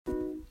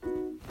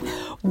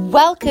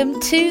Welcome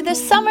to the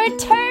summer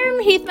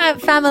term,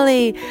 Heathmount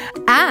family,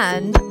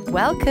 and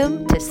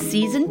welcome to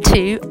season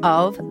 2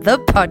 of the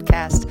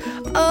podcast.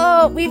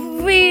 Oh, we've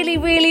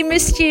really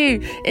missed you.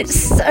 It's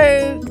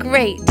so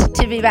great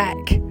to be back.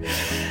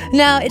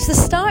 Now, it's the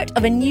start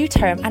of a new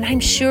term, and I'm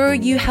sure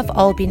you have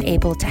all been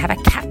able to have a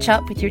catch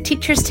up with your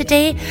teachers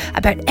today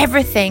about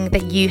everything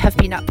that you have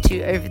been up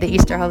to over the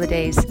Easter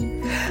holidays.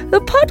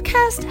 The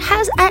podcast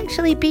has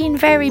actually been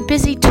very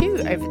busy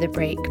too over the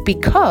break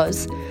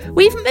because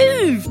we've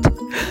moved.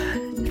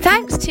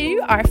 Thanks to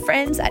our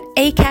friends at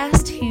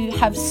Acast who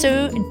have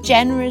so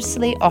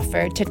generously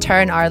offered to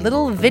turn our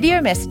little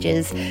video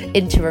messages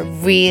into a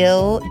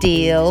real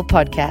deal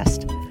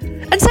podcast.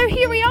 And so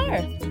here we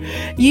are.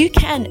 You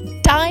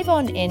can dive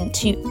on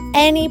into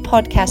any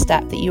podcast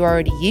app that you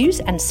already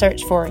use and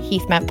search for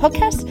Heathmount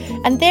Podcast,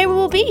 and there we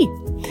will be.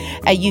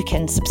 You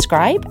can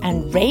subscribe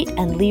and rate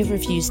and leave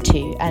reviews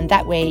too, and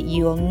that way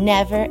you'll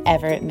never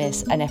ever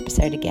miss an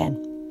episode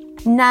again.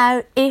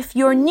 Now, if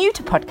you're new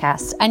to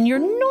podcasts and you're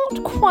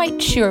not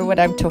quite sure what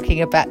I'm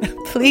talking about,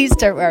 please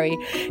don't worry.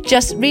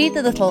 Just read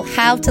the little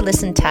How to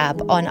Listen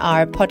tab on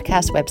our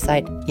podcast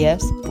website.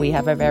 Yes, we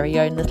have our very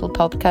own little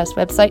podcast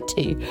website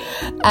too.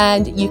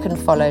 And you can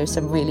follow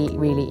some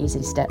really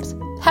easy steps.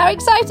 How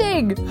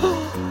exciting!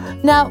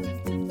 Now,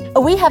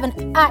 we have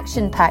an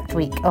action-packed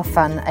week of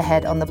fun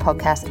ahead on the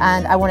podcast,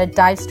 and I want to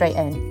dive straight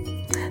in.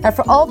 Now,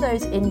 for all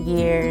those in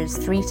years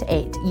 3 to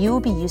 8, you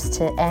will be used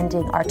to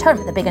ending our term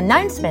with the big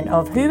announcement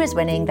of who is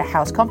winning the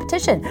house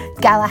competition,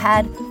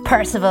 Galahad,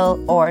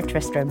 Percival or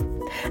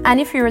Tristram. And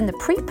if you're in the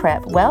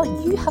pre-prep, well,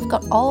 you have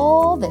got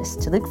all this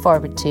to look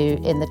forward to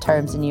in the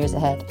terms and years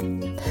ahead.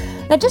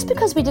 Now, just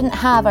because we didn't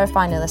have our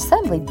final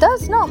assembly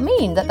does not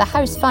mean that the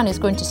house fun is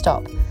going to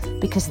stop,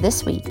 because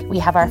this week we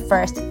have our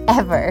first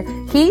ever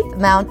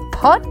Heathmount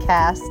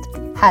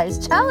Podcast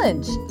House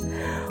Challenge.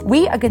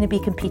 We are going to be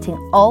competing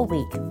all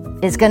week.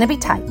 It's going to be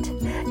tight,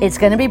 it's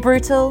going to be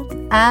brutal,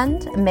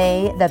 and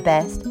may the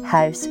best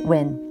house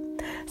win.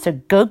 So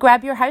go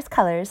grab your house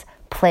colours,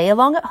 play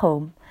along at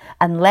home,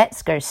 and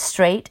let's go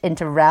straight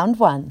into round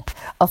 1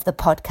 of the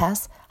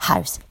Podcast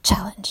House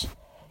Challenge.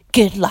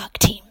 Good luck,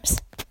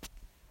 teams.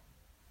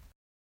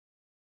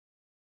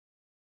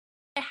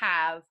 I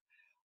have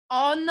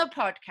on the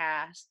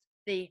podcast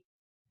the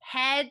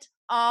head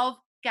of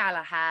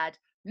Galahad,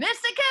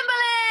 Mr.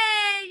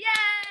 Kimberley!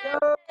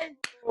 Yay!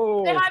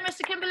 Oh. Say hi,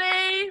 Mr.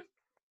 Kimberley.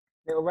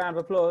 Little round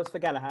of applause for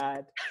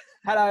Galahad.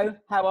 Hello,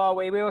 how are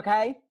we? We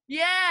okay?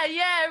 Yeah,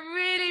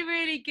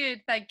 really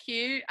good, thank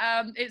you.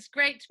 It's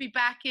great to be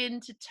back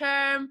into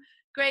term.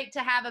 Great to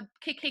have a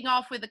kicking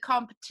off with a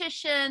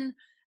competition.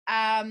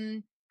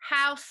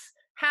 House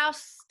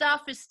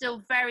stuff is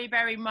still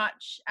very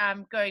much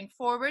going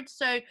forward.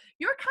 So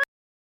you're kind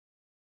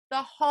of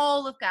the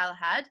whole of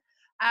Galahad.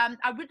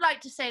 I would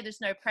like to say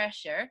there's no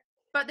pressure,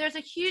 but there's a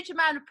huge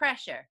amount of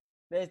pressure.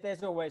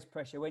 There's always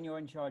pressure. When you're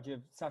in charge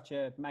of such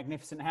a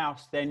magnificent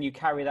house, then you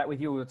carry that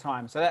with you all the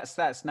time. So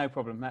that's no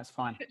problem. That's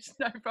fine. It's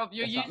no problem.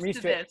 You're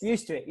used to this.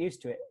 Used to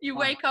it. You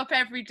fine. Wake up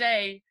every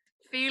day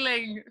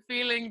feeling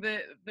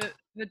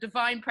the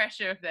divine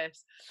pressure of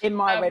this. In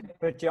my red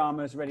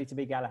pajamas, ready to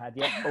be Galahad.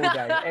 Yeah, all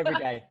day, every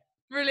day.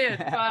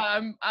 Brilliant.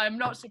 I'm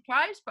not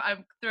surprised, but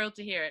I'm thrilled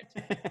to hear it.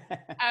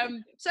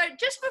 So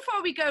just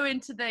before we go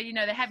into the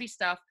heavy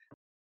stuff,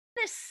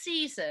 this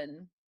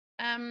season,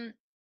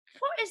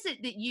 what is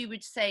it that you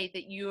would say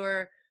that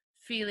you're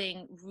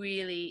feeling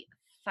really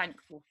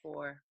thankful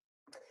for?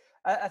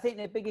 I think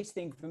the biggest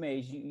thing for me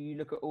is you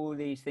look at all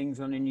these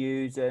things on the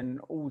news and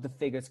all the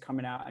figures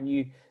coming out,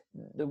 and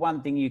the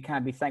one thing you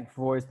can be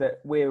thankful for is that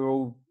we're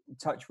all,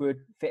 touch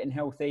wood, fit and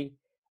healthy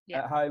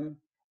at home.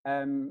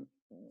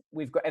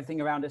 We've got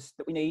everything around us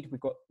that we need. We've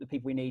got the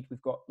people we need.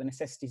 We've got the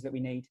necessities that we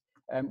need.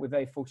 We're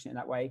very fortunate in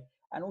that way.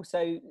 And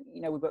also,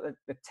 we've got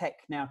the tech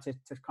now to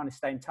kind of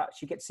stay in touch.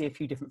 You get to see a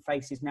few different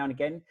faces now and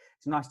again.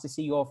 It's nice to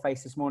see your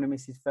face this morning,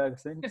 Mrs.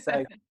 Ferguson.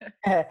 So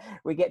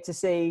we get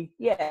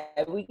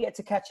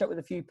to catch up with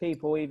a few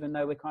people, even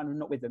though we're kind of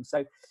not with them.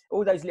 So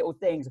all those little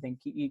things, I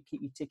think, keep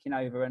you ticking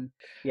over. And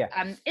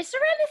is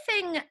there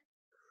anything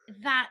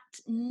that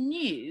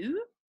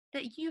new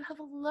that you have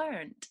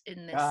learned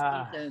in this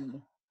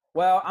season?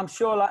 Well, I'm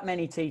sure, like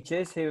many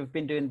teachers who have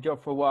been doing the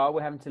job for a while,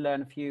 we're having to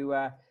learn a few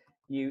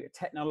new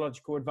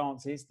technological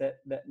advances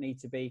that need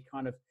to be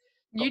kind of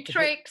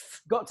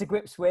got to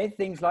grips with,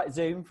 things like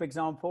Zoom, for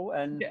example,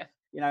 and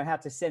how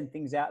to send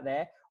things out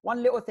there.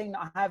 One little thing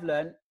that I have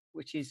learned,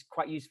 which is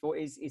quite useful,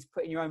 is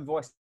putting your own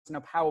voice in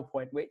a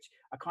PowerPoint, which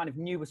I kind of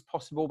knew was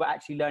possible, but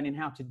actually learning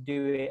how to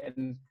do it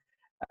and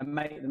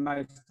make the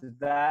most of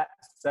that.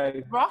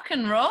 So rock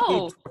and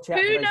roll.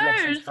 Who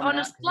knows on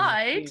a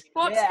slide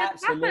what's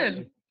going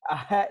to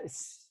happen?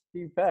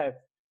 Superb.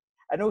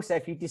 And also,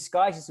 if you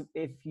disguise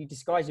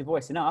your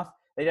voice enough,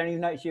 they don't even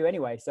notice you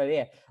anyway. So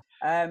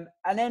and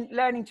then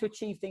learning to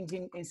achieve things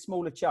in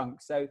smaller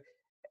chunks. So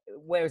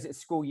whereas at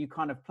school you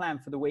kind of plan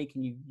for the week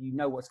and you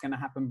know what's going to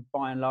happen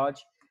by and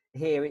large,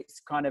 here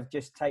it's kind of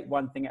just take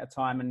one thing at a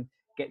time and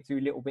get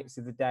through little bits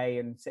of the day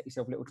and set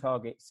yourself little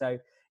targets. So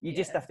You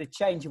just have to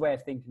change your way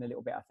of thinking a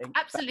little bit, I think.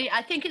 Absolutely.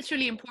 I think it's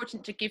really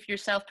important to give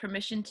yourself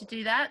permission to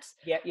do that.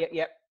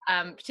 Yeah.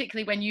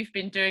 Particularly when you've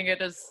been doing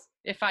it, as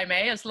if I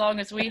may, as long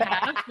as we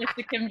have,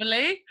 Mr.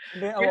 Kimberly,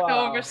 with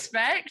all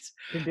respect.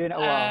 Been doing it a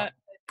while.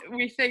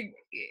 We think,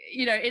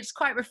 it's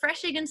quite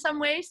refreshing in some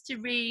ways to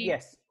read.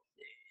 Yes.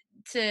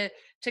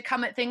 To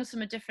come at things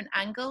from a different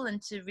angle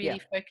and to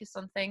really focus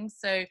on things.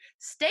 So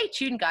stay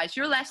tuned, guys.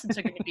 Your lessons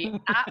are going to be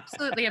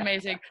absolutely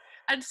amazing.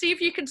 And see if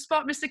you can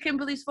spot Mr.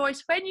 Kimberly's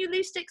voice when you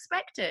least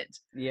expect it.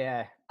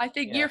 Yeah. I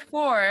think year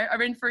 4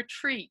 are in for a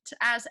treat,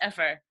 as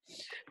ever.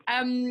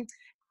 Anything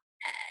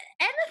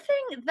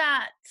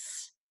that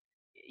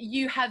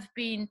you have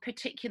been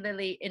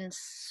particularly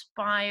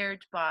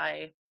inspired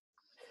by?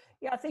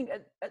 Yeah, I think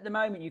at the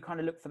moment you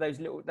kind of look for those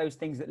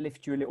things that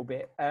lift you a little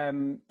bit.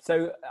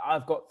 So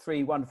I've got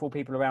 3 wonderful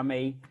people around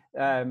me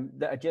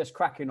that are just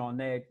cracking on.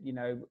 I've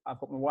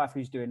got my wife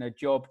who's doing a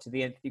job to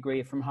the nth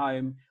degree from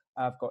home.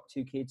 I've got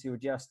 2 kids who are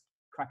just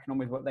cracking on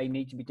with what they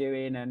need to be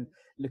doing and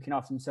looking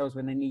after themselves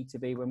when they need to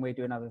be, when we're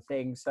doing other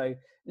things. So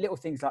little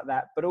things like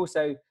that. But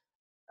also,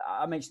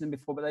 I mentioned them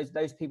before, but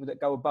those people that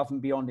go above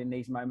and beyond in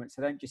these moments,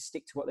 they don't just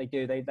stick to what they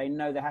do. They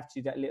know they have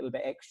to do that little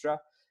bit extra.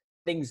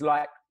 Things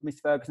like Miss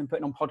Ferguson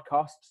putting on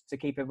podcasts to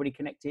keep everybody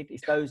connected.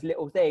 It's those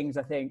little things,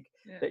 I think,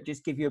 that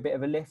just give you a bit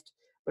of a lift.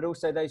 But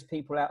also those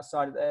people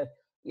outside of the,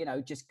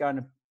 just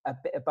going a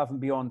bit above and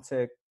beyond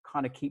to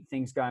kind of keep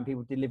things going.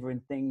 People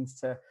delivering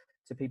things to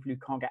people who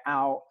can't get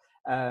out.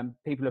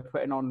 People are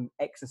putting on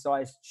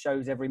exercise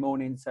shows every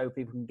morning so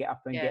people can get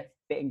up and get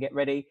fit and get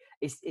ready.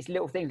 It's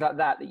little things like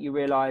that you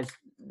realise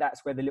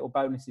that's where the little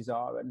bonuses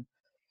are, and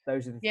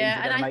those are the things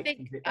that are going to make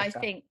things a bit better. I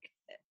think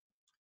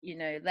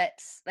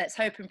let's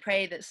hope and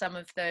pray that some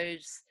of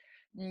those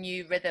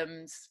new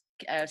rhythms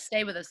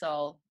stay with us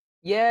all.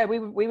 Yeah, we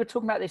were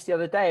talking about this the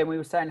other day, and we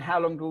were saying, how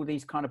long do all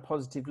these kind of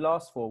positive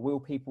last for? Will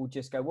people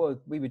just go, well,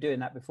 we were doing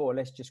that before,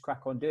 let's just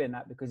crack on doing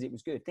that because it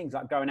was good? Things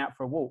like going out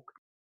for a walk.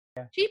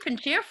 Yeah. Cheap and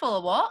cheerful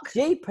a walk.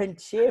 Cheap and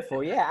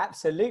cheerful, yeah,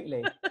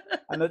 absolutely.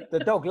 And the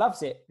dog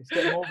loves it. It's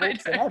getting more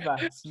walks than ever.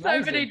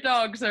 So many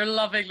dogs are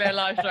loving their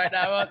lives right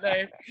now, aren't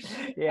they?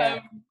 Yeah.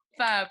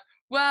 Fab.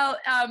 Well,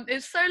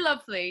 it's so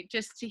lovely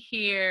just to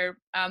hear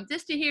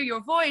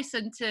your voice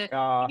and to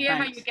hear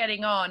how you're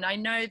getting on. I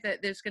know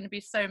that there's going to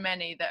be so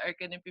many that are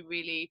going to be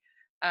really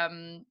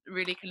kind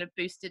of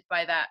boosted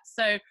by that.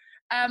 So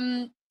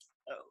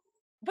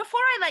before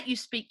I let you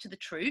speak to the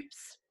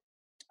troops,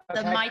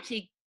 the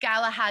mighty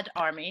Galahad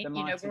army,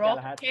 we're all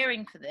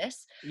preparing for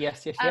this.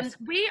 Yes.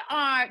 We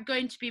are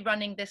going to be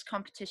running this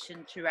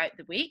competition throughout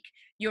the week.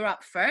 You're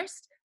up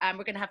first.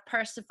 We're going to have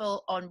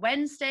Percival on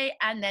Wednesday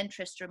and then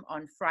Tristram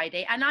on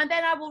Friday. And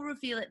then I will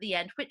reveal at the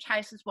end which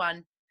house has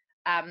won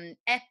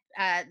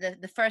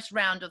the first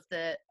round of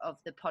the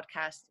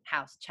podcast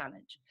house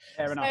challenge.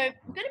 Fair enough. So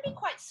I'm going to be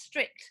quite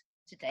strict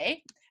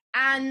today.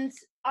 And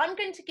I'm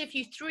going to give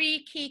you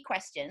 3 key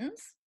questions.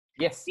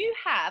 Yes. You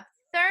have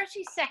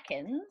 30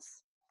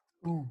 seconds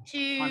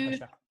to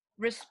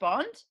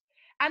respond.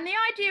 And the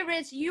idea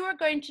is you are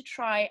going to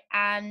try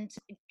and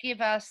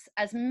give us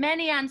as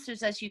many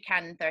answers as you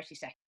can in 30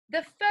 seconds.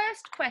 The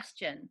first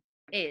question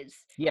is,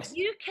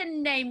 you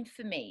can name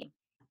for me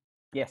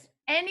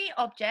any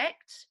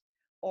object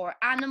or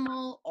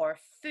animal or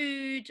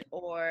food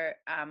or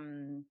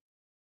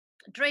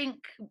drink,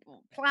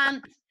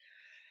 plant.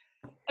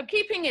 I'm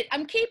keeping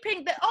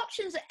the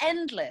options are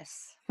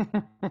endless.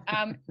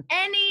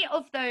 Any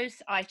of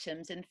those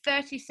items in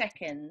 30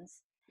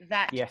 seconds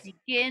that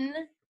begin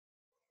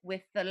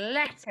with the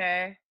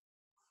letter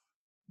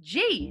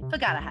G for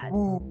Galahad.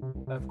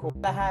 Of course.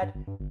 Galahad,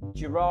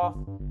 giraffe,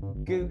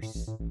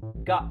 goose,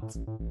 gut,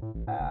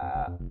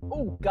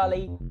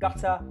 gully,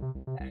 gutter,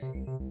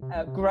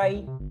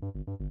 grey.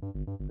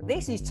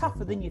 This is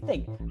tougher than you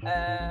think.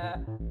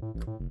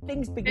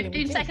 Things beginning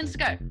 15 seconds to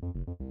go.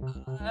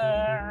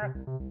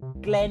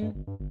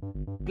 Glenn,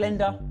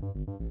 Glenda,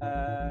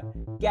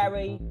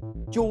 Gary,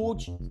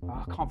 George.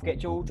 I can't forget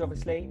George,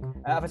 obviously.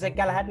 If I say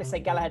Galahad, let's say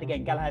Galahad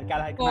again. Galahad. Can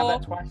I have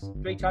that twice?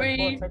 3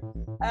 times? 4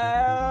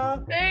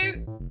 times?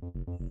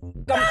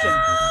 2. Gumption.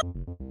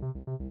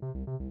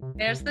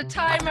 There's the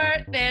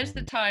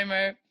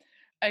timer.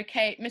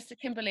 Okay, Mr.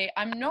 Kimberly,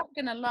 I'm not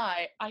going to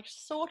lie. I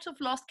sort of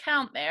lost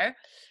count there.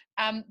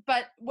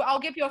 But I'll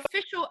give you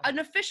an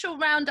official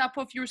roundup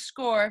of your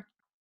score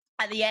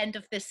at the end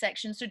of this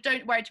section, so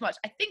don't worry too much.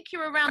 I think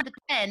you're around the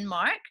 10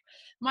 mark.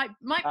 I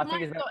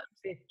think it's about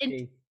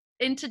 50.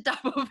 Into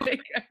double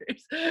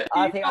figures.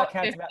 I think I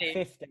counted about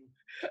 50.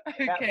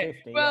 Okay. About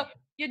 50, well,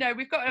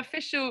 we've got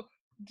official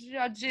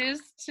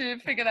judges to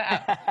figure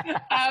that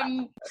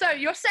out. So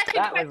your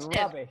second question. That was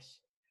rubbish.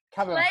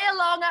 Play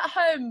along at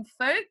home,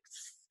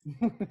 folks.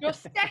 Your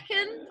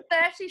second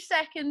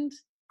 30-second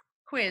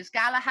quiz,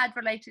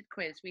 Galahad-related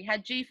quiz. We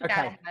had G for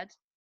Galahad.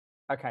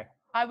 Okay.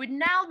 I would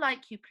now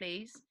like you,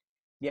 please,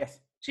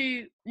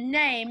 to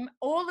name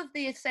all of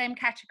the same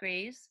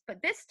categories,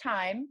 but this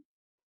time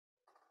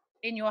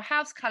in your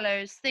house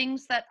colours,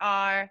 things that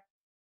are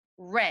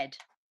red.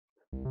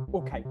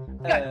 Okay.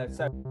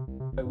 So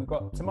we've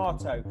got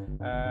tomato,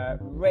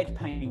 red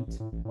paint,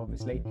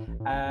 obviously,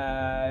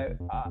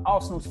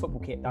 Arsenal's football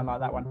kit, don't like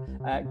that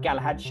one,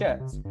 Galahad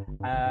shirts.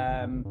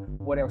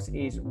 What else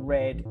is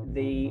red?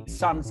 The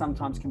sun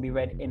sometimes can be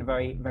red in a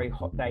very, very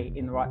hot day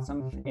in the right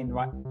sun, in the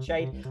right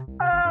shade.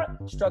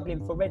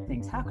 Struggling for red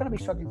things. How can I be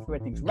struggling for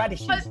red things?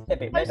 Radishes, they're a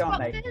bit red,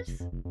 aren't they?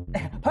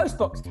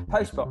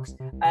 Postbox.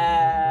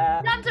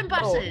 London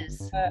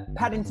buses.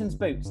 Paddington's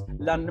boots.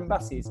 London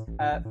buses.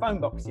 Phone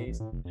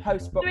boxes.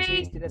 Post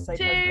boxes. Did I say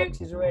post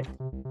boxes are red?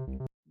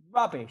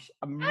 Rubbish.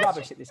 I'm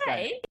rubbish at this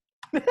game.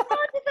 Harder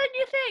than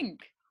you think.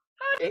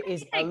 It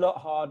is a lot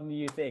harder than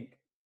you think.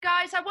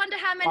 Guys, I wonder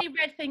how many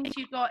red things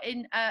you got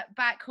in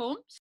back home.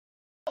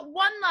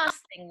 One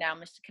last thing now,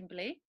 Mr.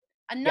 Kimberley.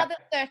 Another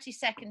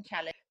 30-second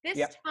challenge.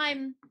 This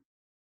time,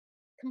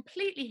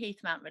 completely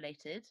Heathmount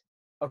related.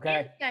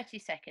 Okay. In 30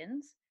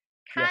 seconds,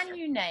 can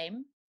you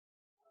name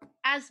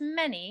as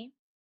many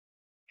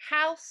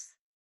house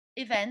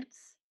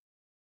events,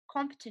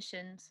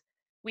 competitions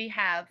we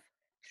have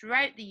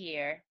throughout the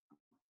year?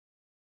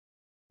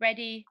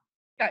 Ready,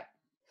 go.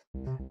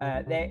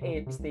 There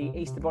is the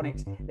Easter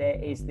Bonnets.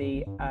 There is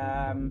the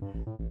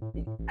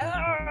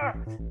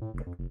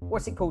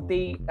what's it called?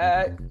 The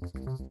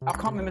I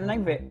can't remember the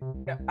name of it.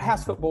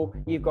 House football.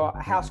 You've got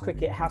house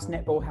cricket, house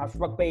netball, house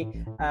rugby.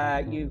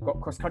 You've got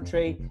cross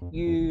country.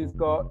 You've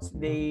got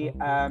the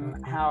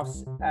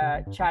house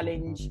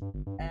challenge.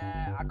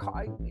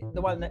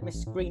 The one that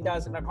Mrs. Green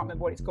does, and I can't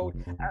remember what it's called.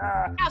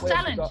 House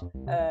challenge.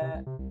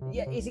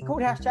 Is it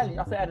called house challenge?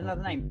 I thought it had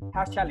another name.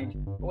 House challenge.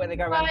 Where they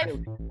go around the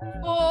field.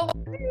 4,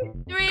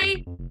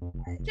 3,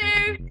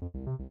 2,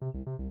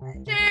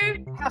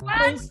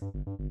 1.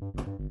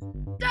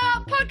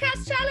 Start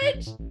podcast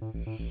challenge.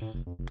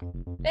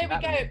 There we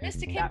go,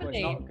 Mr.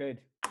 Kimberley. That was not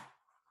good.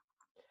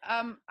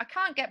 I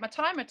can't get my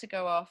timer to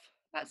go off.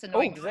 That's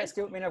annoying. Oh, does that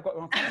still mean I've got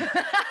one?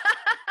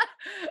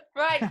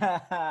 Right.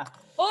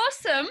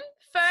 Awesome.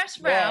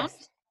 First round.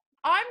 Yes.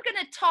 I'm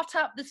going to tot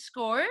up the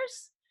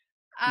scores.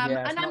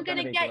 And I'm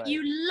going to get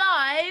you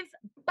live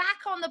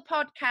back on the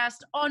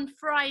podcast on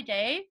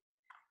Friday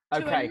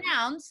to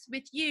announce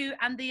with you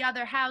and the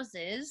other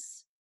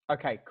houses.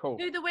 Okay, cool.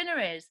 Who the winner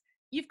is.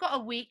 You've got a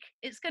week.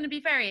 It's going to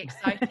be very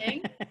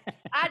exciting.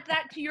 Add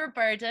that to your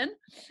burden.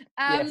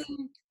 Yes.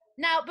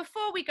 Now,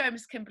 before we go,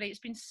 Ms. Kimberley, it's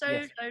been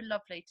so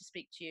lovely to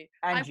speak to you.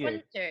 I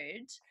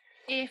wondered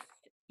if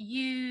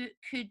you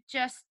could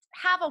just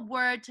have a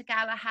word to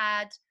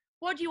Galahad.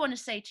 What do you want to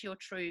say to your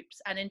troops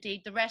and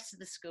indeed the rest of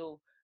the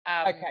school?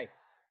 Okay.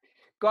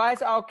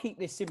 Guys, I'll keep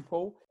this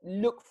simple.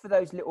 Look for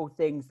those little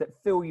things that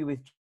fill you with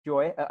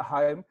joy at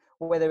home,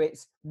 whether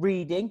it's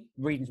reading.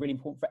 Reading's really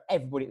important for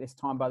everybody at this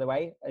time, by the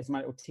way, as my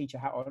little teacher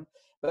hat on.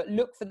 But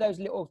look for those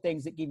little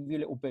things that give you a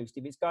little boost.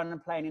 If it's going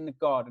and playing in the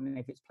garden, and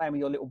if it's playing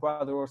with your little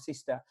brother or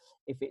sister,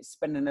 if it's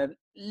spending a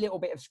little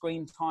bit of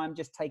screen time,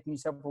 just taking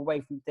yourself away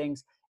from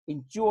things,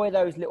 enjoy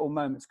those little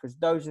moments, because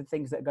those are the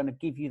things that are going to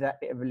give you that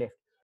bit of a lift.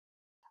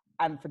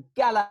 And for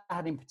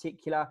Galahad in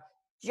particular,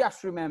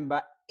 just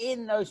remember,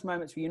 in those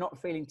moments where you're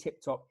not feeling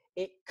tip-top,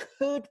 it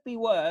could be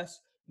worse.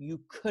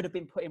 You could have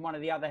been put in one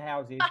of the other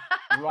houses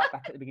right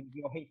back at the beginning of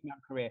your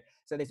Heathmount career.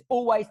 So there's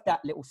always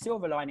that little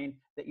silver lining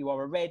that you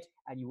are a red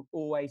and you will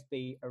always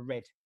be a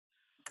red.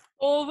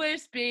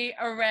 Always be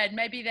a red.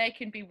 Maybe they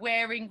can be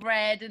wearing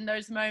red in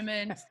those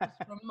moments to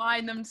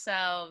remind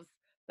themselves.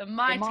 The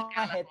mighty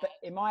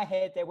in my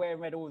head, they're wearing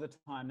red all the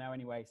time now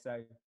anyway,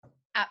 so...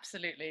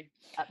 Absolutely.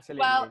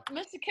 Well,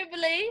 Mr.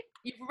 Kimberley,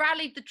 you've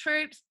rallied the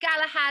troops.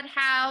 Galahad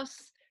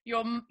House,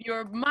 your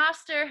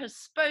master has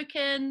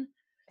spoken.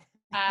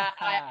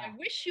 I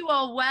wish you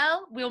all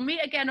well. We'll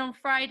meet again on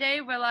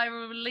Friday where I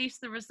will release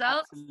the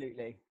results.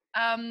 Absolutely.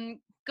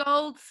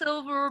 Gold,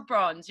 silver, or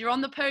bronze. You're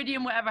on the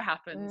podium, whatever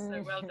happens.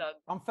 So well done.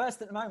 I'm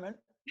first at the moment.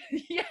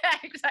 Yeah,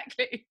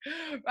 exactly.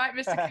 Right,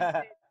 Mr.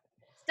 Kimberley.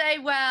 Stay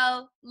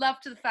well. Love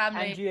to the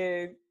family. And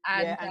you.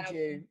 And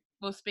you.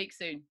 We'll speak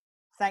soon.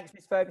 Thanks,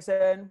 Miss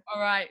Ferguson. All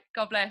right.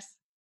 God bless.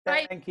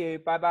 Bye. Thank you.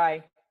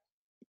 Bye-bye.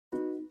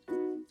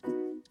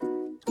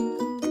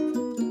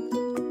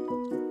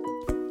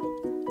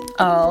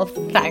 Oh,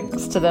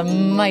 thanks to the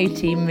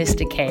mighty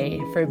Mr. K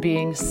for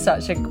being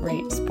such a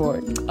great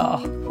sport.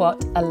 Oh,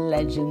 what a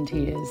legend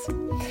he is.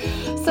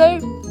 So,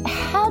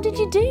 how did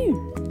you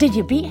do? Did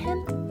you beat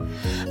him?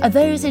 Are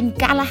those in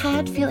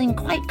Galahad feeling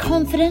quite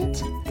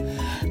confident?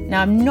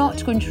 Now, I'm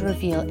not going to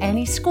reveal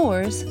any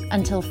scores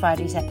until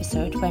Friday's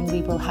episode when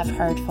we will have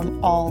heard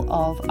from all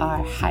of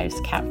our house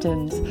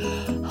captains.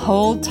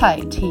 Hold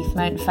tight,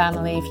 Heathmount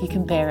family, if you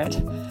can bear it.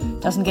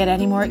 Doesn't get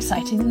any more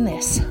exciting than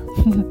this.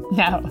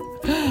 Now,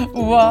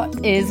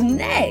 what is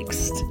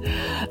next?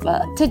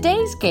 Well,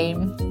 today's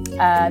game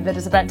that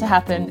is about to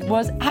happen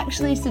was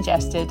actually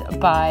suggested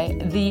by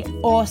the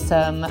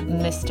awesome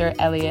Mr.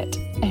 Elliot,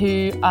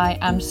 who I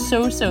am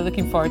so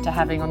looking forward to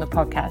having on the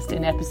podcast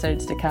in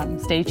episodes to come.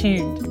 Stay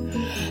tuned.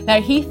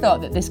 Now, he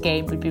thought that this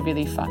game would be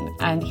really fun,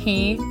 and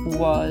he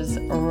was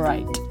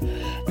right.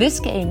 This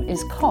game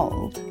is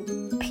called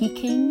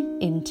Peeking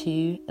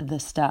into the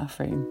Staff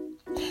Room.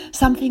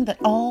 Something that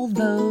all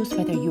those,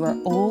 whether you are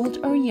old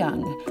or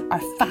young,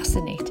 are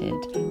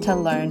fascinated to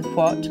learn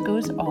what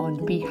goes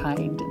on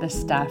behind the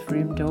staff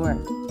room door.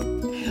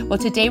 Well,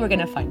 today we're going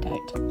to find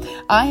out.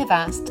 I have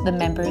asked the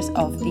members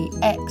of the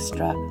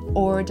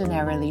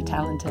extraordinarily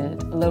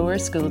talented lower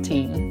school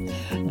team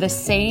the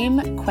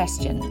same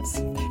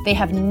questions. They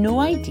have no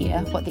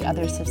idea what the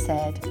others have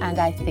said, and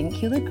I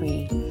think you'll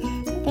agree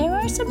that there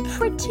are some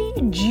pretty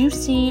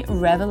juicy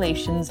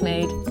revelations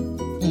made.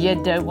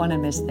 You don't want to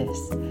miss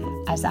this,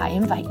 as I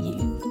invite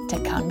you to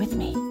come with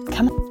me.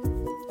 Come on.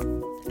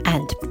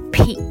 And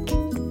peek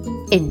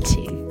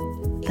into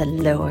the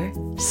lower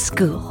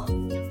school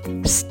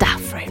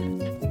staff room.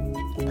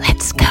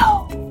 Let's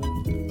go.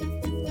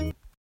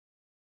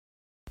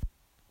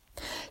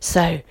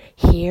 So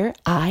here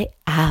I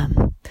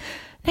am.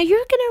 Now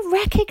you're going to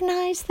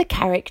recognise the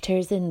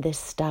characters in this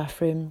staff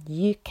room.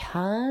 You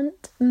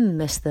can't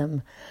miss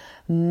them.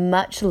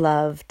 Much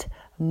loved,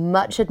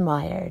 much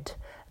admired,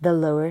 the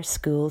lower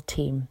school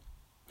team.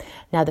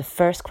 Now the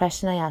first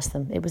question I asked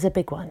them, it was a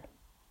big one.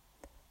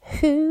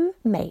 Who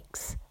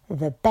makes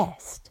the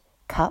best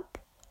cup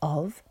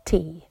of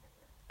tea?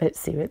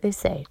 Let's see what they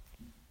say.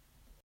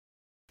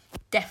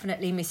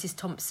 Definitely Mrs.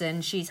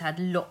 Thompson. She's had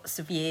lots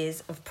of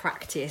years of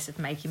practice of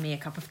making me a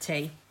cup of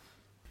tea.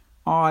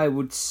 I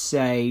would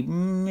say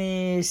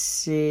Mrs.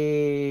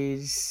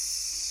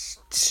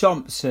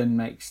 Thompson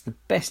makes the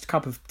best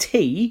cup of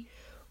tea,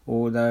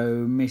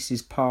 although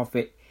Mrs.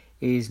 Parfitt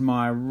is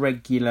my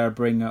regular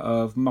bringer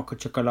of mocha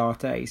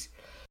chocolates.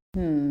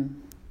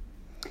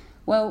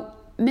 Well,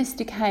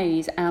 Mr.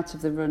 Kay's out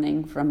of the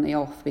running from the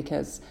off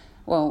because,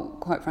 well,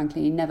 quite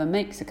frankly, he never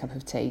makes a cup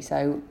of tea,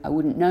 so I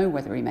wouldn't know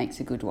whether he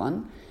makes a good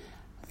one.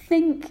 I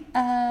think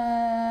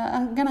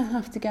I'm going to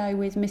have to go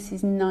with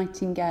Mrs.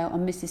 Nightingale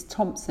and Mrs.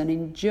 Thompson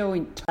in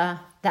joint.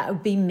 That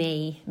would be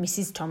me,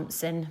 Mrs.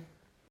 Thompson.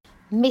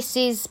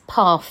 Mrs.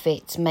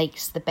 Parfitt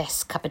makes the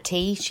best cup of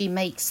tea. She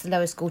makes the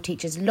lower school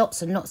teachers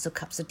lots and lots of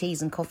cups of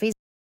teas and coffees.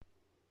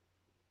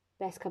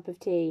 Best cup of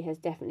tea has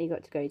definitely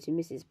got to go to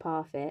Mrs.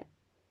 Parfitt.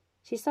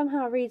 She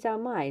somehow reads our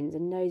minds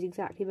and knows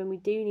exactly when we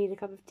do need a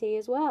cup of tea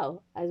as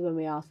well as when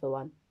we ask for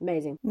one.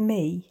 Amazing.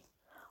 Me,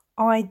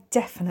 I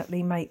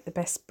definitely make the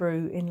best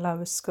brew in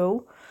lower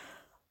school.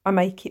 I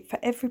make it for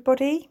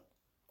everybody.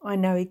 I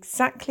know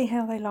exactly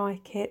how they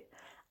like it,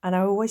 and I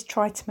always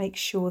try to make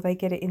sure they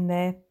get it in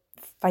their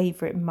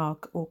favourite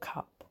mug or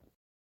cup.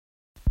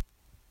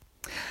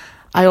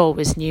 I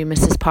always knew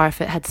Mrs.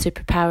 Parfitt had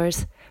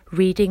superpowers,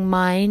 reading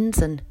minds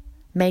and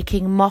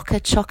making mocha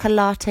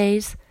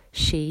chocolates.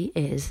 She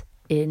is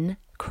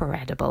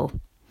incredible.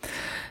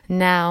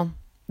 Now,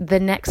 the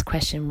next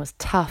question was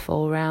tough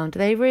all round.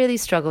 They really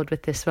struggled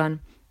with this one.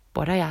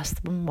 What I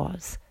asked them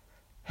was,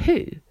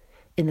 who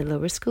in the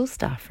lower school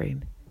staff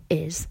room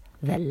is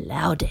the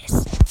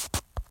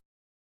loudest?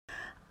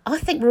 I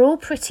think we're all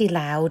pretty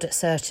loud at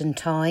certain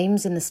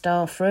times in the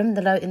staff room,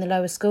 in the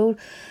lower school.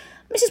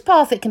 Mrs.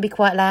 Parfitt can be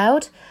quite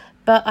loud,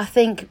 but I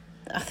think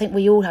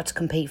we all have to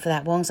compete for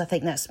that one. So I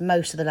think that's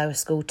most of the lower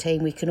school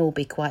team. We can all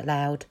be quite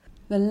loud.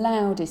 The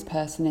loudest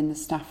person in the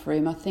staff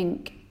room, I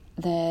think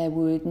there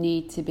would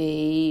need to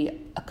be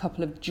a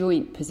couple of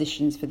joint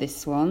positions for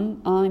this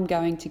one. I'm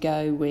going to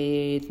go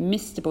with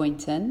Mr.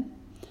 Boynton,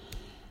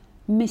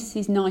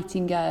 Mrs.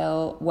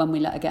 Nightingale when we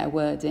let her get a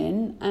word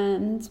in,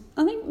 and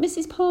I think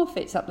Mrs.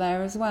 Parfitt's up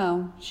there as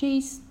well.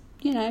 She's,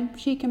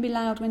 she can be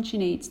loud when she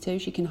needs to.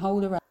 She can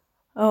hold her own.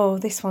 Oh,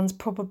 this one's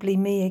probably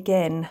me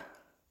again,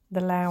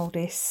 the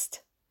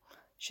loudest.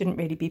 Shouldn't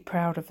really be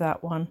proud of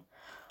that one.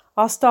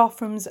 Our staff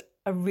room's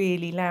a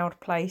really loud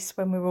place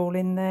when we're all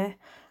in there,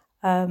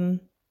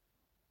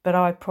 but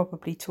I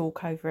probably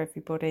talk over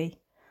everybody.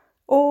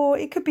 Or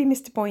it could be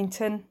Mr.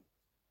 Boynton.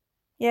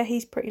 Yeah,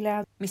 he's pretty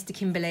loud. Mr.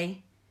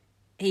 Kimberley.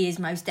 He is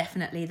most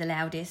definitely the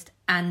loudest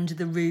and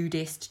the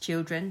rudest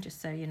children,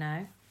 just so you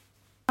know.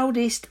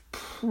 Loudest,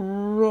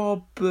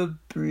 probably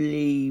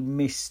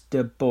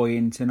Mr.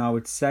 Boynton, I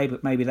would say,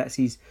 but maybe that's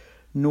his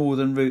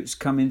northern roots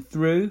coming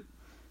through.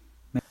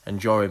 And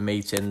during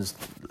meetings,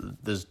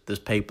 there's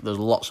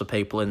lots of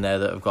people in there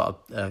that have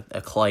got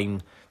a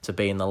claim to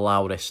being the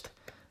loudest.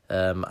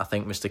 I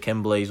think Mr.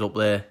 Kimberley's up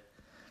there,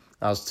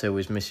 as too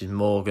is Mrs.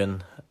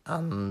 Morgan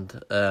and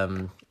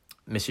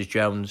Mrs.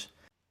 Jones.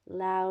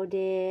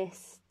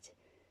 Loudest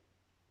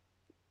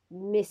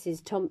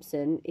Mrs.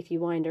 Thompson, if you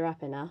wind her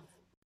up enough.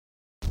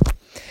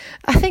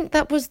 I think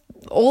that was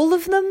all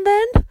of them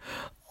then.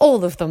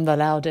 All of them the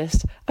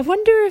loudest. I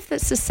wonder if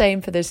that's the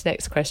same for this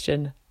next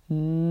question.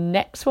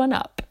 Next one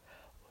up.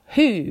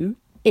 Who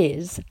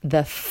is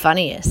the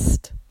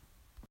funniest?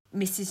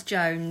 Mrs.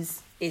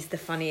 Jones is the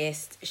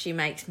funniest. She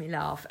makes me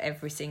laugh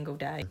every single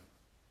day.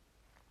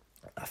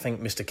 I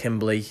think Mr.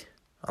 Kimberley.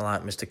 I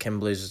like Mr.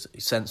 Kimberley's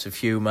sense of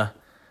humour.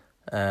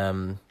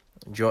 Again,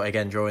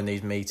 during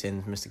these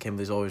meetings, Mr.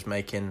 Kimberley's always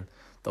making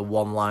the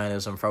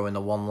one-liners and throwing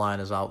the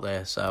one-liners out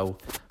there. So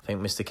I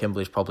think Mr.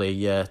 Kimberley's probably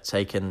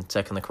taking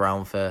the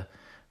crown for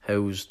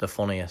who's the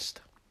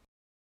funniest.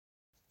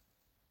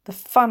 The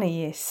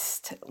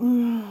funniest?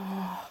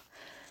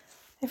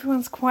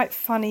 Everyone's quite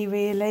funny,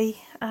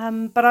 really.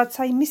 But I'd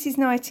say Mrs.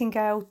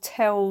 Nightingale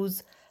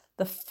tells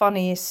the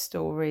funniest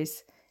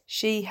stories.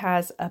 She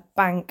has a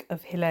bank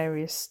of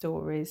hilarious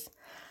stories.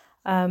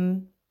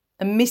 And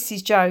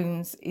Mrs.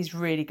 Jones is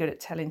really good at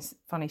telling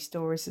funny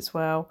stories as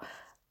well.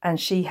 And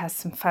she has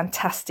some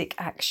fantastic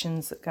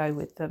actions that go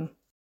with them.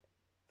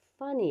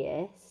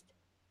 Funniest,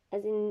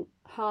 as in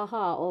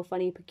ha-ha or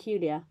funny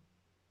peculiar?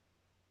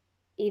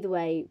 Either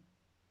way,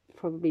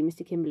 probably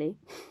Mr. Kimberley.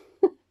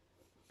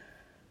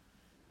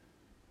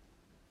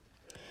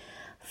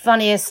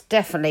 Funniest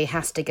definitely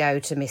has to go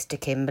to Mr.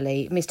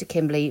 Kimberley. Mr.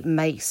 Kimberley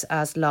makes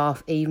us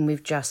laugh even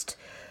with just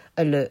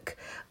a look.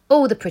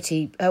 All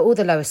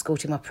the lower school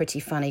team are pretty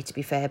funny, to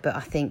be fair, but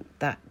I think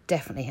that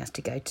definitely has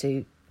to go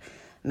to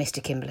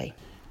Mr. Kimberley.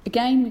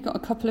 Again, we've got a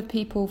couple of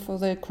people for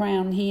the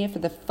crown here for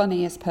the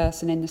funniest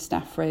person in the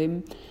staff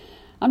room.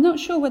 I'm not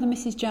sure whether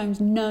Mrs.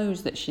 Jones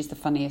knows that she's the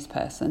funniest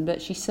person,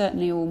 but she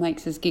certainly all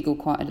makes us giggle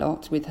quite a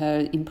lot with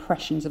her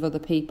impressions of other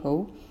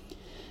people.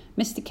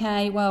 Mr.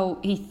 K, well,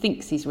 he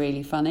thinks he's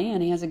really funny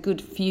and he has a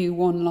good few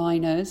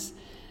one-liners.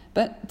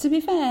 But to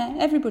be fair,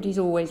 everybody's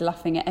always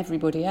laughing at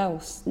everybody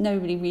else.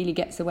 Nobody really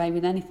gets away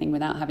with anything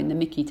without having the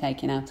mickey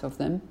taken out of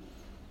them.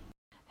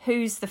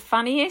 Who's the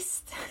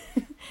funniest?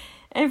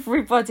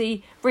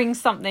 Everybody brings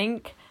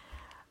something.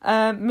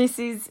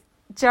 Mrs.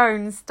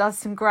 Jones does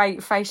some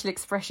great facial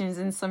expressions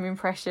and some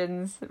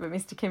impressions, but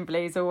Mr.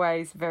 Kimberley is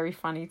always very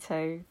funny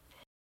too.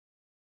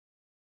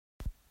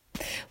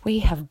 We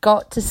have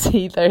got to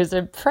see those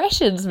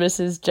impressions,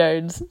 Mrs.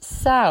 Jones.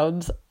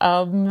 Sounds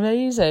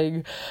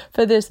amazing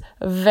for this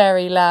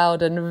very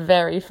loud and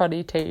very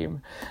funny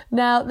team.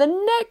 Now, the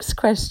next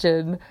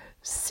question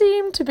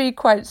seemed to be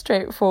quite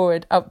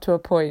straightforward up to a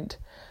point.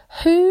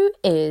 Who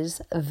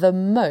is the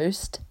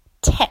most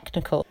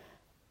technical?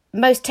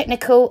 Most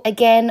technical,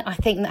 again, I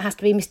think that has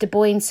to be Mr.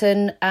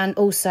 Boynton and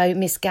also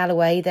Miss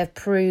Galloway. They've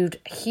proved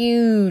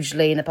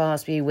hugely in the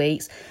past few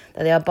weeks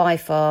that they are by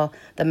far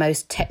the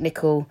most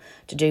technical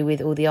to do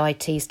with all the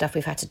IT stuff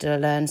we've had to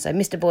learn. So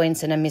Mr.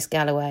 Boynton and Miss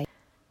Galloway.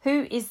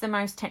 Who is the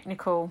most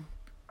technical?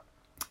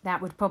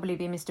 That would probably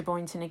be Mr.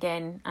 Boynton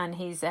again, and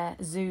his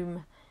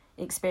Zoom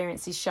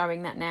experience is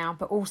showing that now.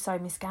 But also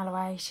Miss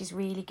Galloway, she's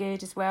really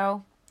good as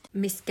well.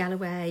 Miss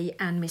Galloway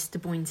and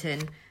Mr.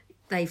 Boynton,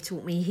 they've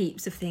taught me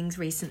heaps of things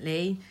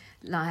recently,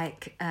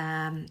 like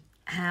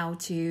how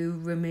to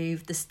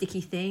remove the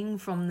sticky thing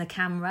from the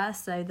camera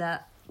so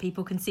that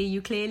people can see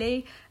you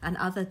clearly, and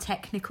other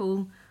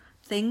technical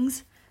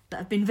things that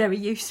have been very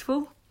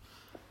useful.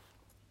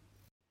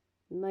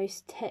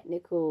 Most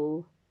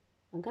technical,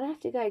 I'm going to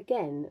have to go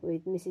again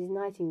with Mrs.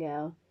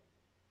 Nightingale.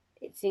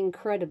 It's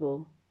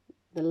incredible,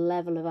 the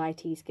level of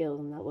IT skills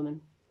in that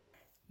woman.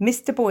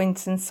 Mr.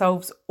 Boynton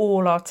solves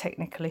all our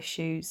technical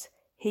issues.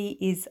 He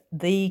is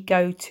the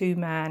go-to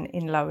man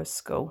in lower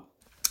school.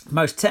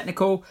 Most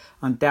technical,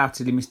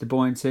 undoubtedly Mr.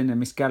 Boynton and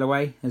Miss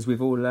Galloway, as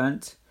we've all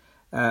learnt,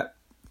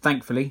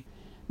 thankfully.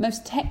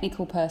 Most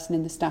technical person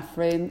in the staff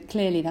room,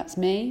 clearly that's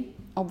me.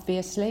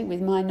 Obviously,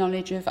 with my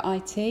knowledge of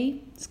IT,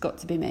 it's got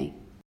to be me.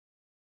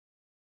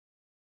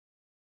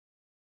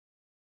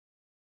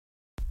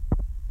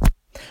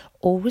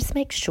 Always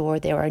make sure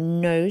there are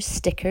no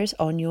stickers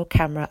on your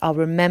camera. I'll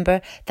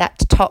remember that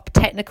top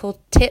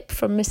technical tip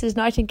from Mrs.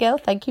 Nightingale.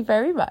 Thank you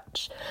very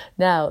much.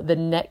 Now, the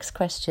next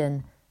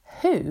question.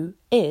 Who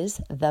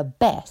is the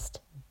best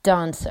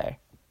dancer?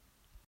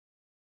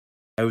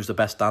 Who's the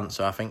best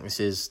dancer? I think this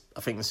is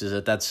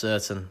a dead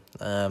certain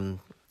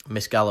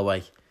Miss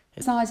Galloway.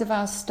 The size of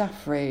our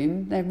staff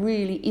room, there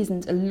really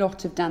isn't a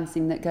lot of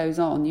dancing that goes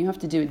on. You have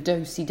to do a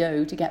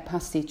do-si-do to get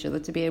past each other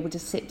to be able to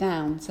sit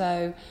down.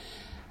 So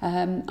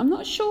I'm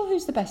not sure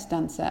who's the best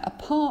dancer,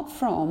 apart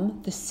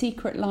from The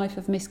Secret Life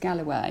of Miss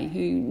Galloway,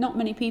 who not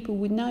many people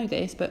would know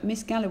this, but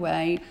Miss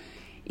Galloway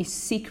is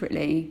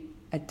secretly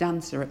a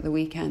dancer at the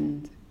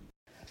weekend.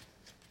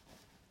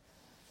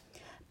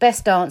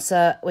 Best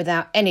dancer,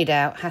 without any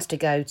doubt, has to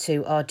go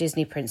to our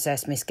Disney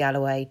princess, Miss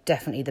Galloway.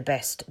 Definitely the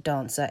best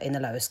dancer in the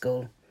lower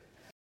school.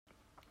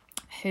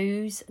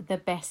 Who's the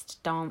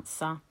best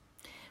dancer?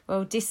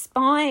 Well,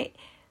 despite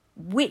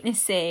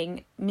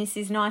witnessing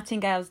Mrs.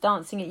 Nightingale's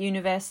dancing at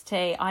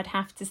university, I'd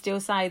have to still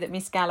say that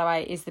Miss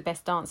Galloway is the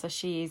best dancer.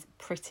 She is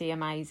pretty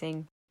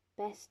amazing.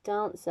 Best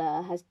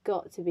dancer has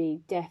got to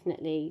be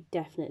definitely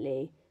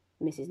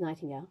Mrs.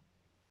 Nightingale.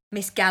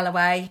 Miss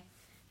Galloway,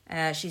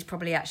 she's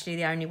probably actually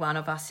the only one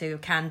of us who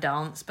can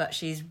dance, but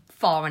she's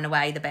far and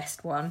away the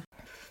best one.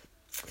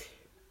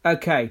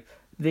 Okay,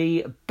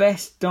 the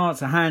best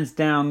dancer, hands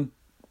down,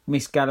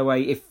 Miss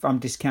Galloway, if I'm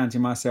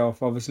discounting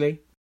myself,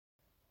 obviously.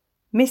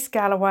 Miss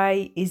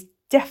Galloway is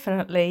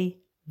definitely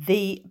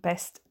the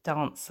best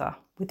dancer,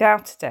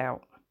 without a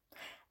doubt.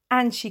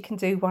 And she can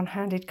do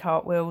one-handed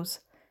cartwheels.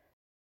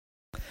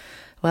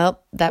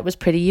 Well, that was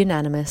pretty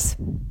unanimous.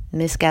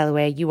 Miss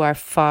Galloway, you are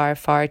far,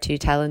 far too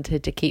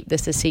talented to keep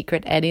this a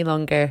secret any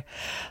longer.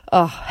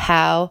 Oh,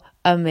 how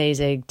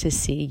amazing to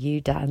see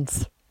you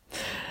dance.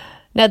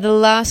 Now, the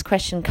last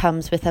question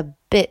comes with a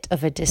bit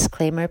of a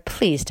disclaimer.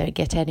 Please don't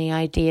get any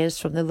ideas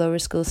from the lower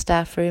school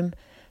staff room.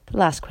 The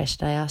last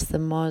question I asked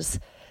them was,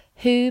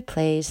 who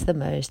plays the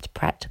most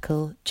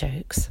practical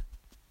jokes?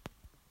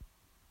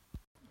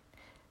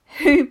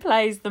 Who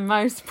plays the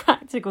most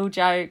practical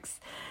jokes?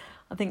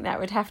 I think that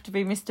would have to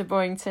be Mr.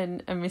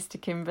 Boynton and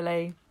Mr.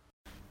 Kimberley.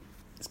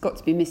 It's got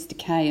to be Mr.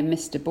 K and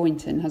Mr.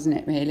 Boynton, hasn't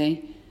it,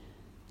 really?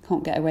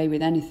 Can't get away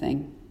with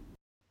anything.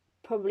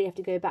 Probably have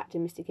to go back to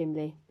Mr.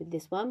 Kimberley with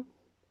this one.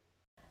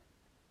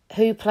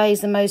 Who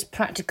plays the most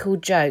practical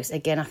jokes?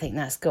 Again, I think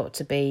that's got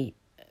to be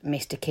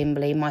Mr.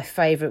 Kimberley. My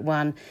favourite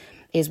one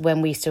is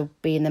when we used to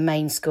be in the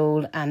main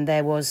school and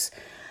there was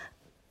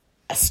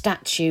a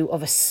statue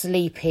of a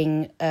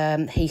sleeping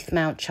Heath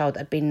Mount child that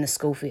had been in the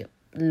school for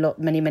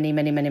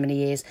many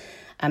years,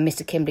 and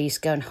Mr. Kimberley used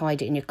to go and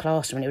hide it in your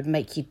classroom, and it would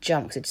make you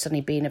jump because it'd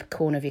suddenly be in a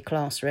corner of your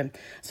classroom.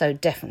 So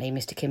definitely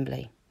Mr.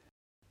 Kimberley.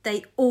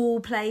 They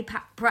all play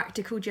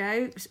practical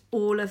jokes,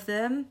 all of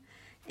them.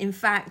 In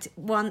fact,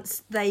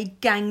 once they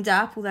ganged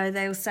up, although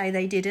they'll say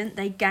they didn't,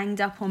 they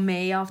ganged up on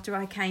me after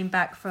I came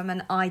back from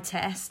an eye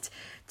test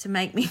to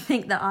make me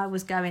think that I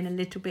was going a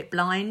little bit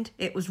blind.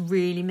 It was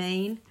really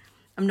mean.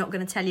 I'm not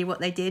going to tell you what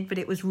they did, but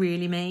it was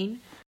really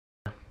mean.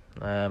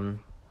 I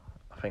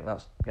think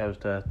that goes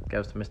to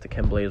Mr.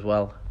 Kimberley as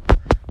well.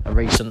 A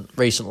recent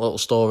little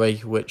story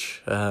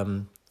which me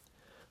and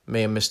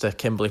Mr.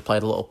 Kimberley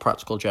played a little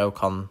practical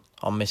joke on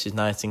Mrs.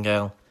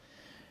 Nightingale.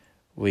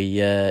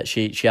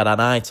 She had an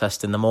eye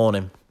test in the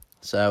morning,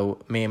 so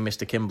me and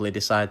Mr. Kimberley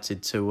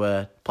decided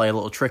to play a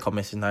little trick on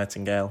Mrs.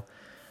 Nightingale,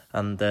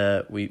 and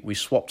we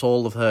swapped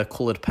all of her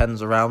coloured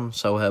pens around.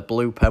 So her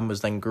blue pen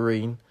was then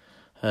green,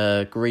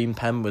 her green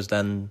pen was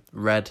then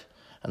red,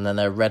 and then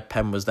her red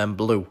pen was then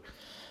blue.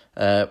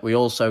 We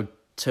also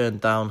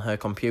turned down her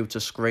computer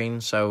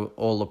screen so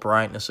all the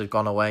brightness had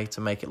gone away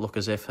to make it look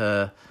as if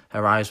her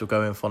eyes were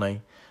going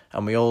funny.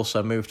 And we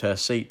also moved her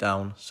seat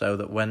down so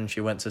that when she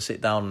went to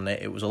sit down on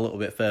it, it was a little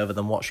bit further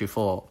than what she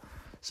thought.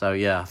 So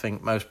yeah, I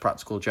think most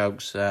practical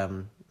jokes,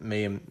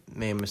 me and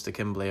Mr.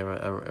 Kimberley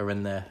are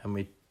in there, and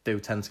we do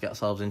tend to get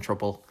ourselves in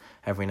trouble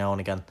every now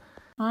and again.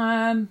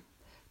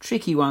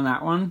 Tricky one,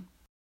 that one.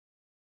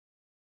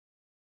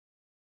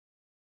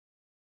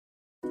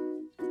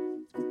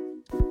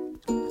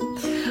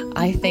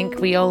 I think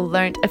we all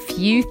learnt a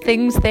few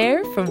things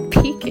there from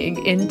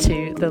peeking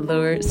into the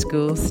lower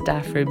school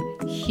staff room.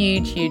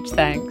 Huge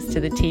thanks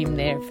to the team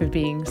there for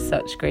being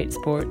such great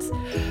sports.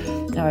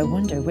 Now I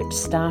wonder which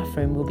staff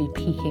room we'll be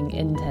peeking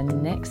into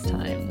next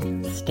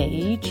time.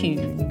 Stay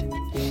tuned.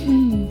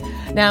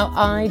 Now,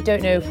 I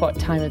don't know what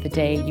time of the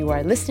day you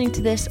are listening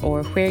to this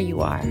or where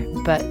you are,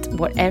 but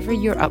whatever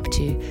you're up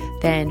to,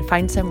 then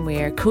find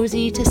somewhere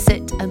cozy to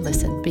sit and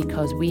listen,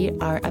 because we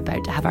are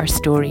about to have our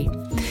story.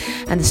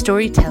 And the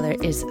storyteller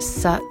is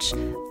such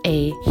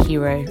a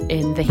hero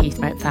in the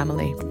Heathmount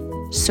family.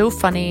 So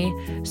funny,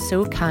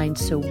 so kind,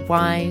 so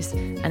wise,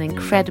 and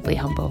incredibly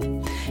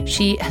humble.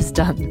 She has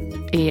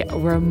done a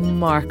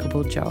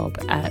remarkable job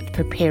at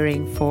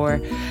preparing for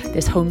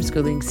this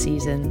homeschooling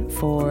season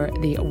for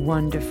the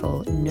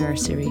wonderful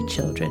nursery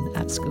children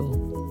at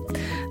school.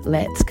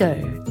 Let's go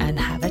and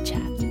have a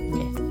chat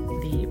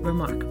with the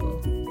remarkable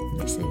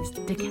Mrs.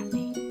 de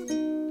Catney.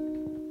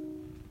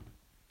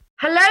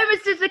 Hello,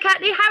 Mrs. de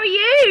Catney, how are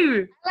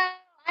you? Hello,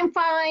 I'm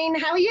fine.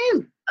 How are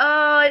you?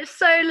 Oh, it's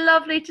so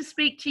lovely to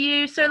speak to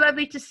you. So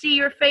lovely to see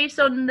your face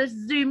on this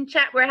Zoom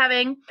chat we're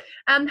having.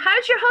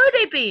 How's your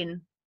holiday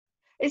been?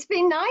 It's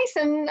been nice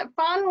and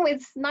fun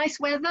with nice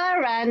weather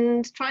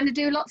and trying to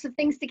do lots of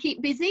things to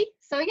keep busy.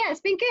 So yeah, it's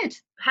been good.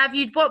 Have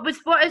you?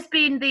 What has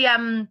been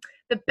the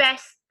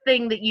best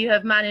thing that you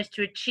have managed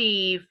to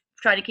achieve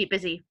trying to keep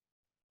busy?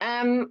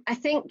 I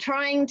think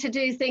trying to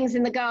do things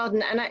in the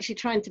garden and actually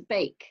trying to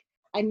bake.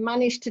 I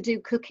managed to do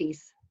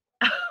cookies.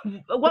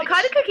 What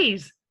kind of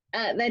cookies?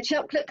 They're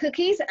chocolate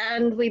cookies,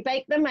 and we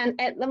baked them and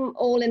ate them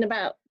all in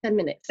about 10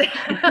 minutes.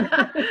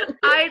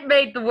 I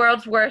made the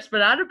world's worst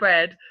banana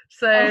bread.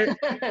 So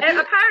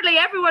apparently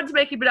everyone's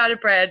making banana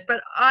bread,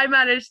 but I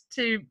managed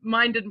to,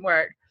 mine didn't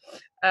work.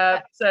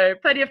 So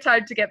plenty of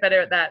time to get better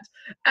at that.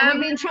 And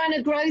we've been trying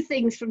to grow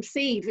things from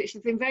seed, which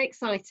has been very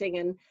exciting,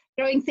 and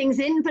growing things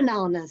in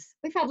bananas.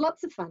 We've had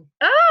lots of fun.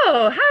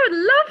 Oh,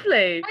 how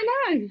lovely.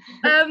 I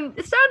know.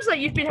 It sounds like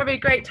you've been having a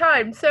great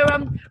time. So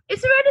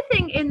is there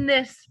anything in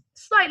this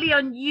slightly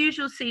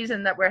unusual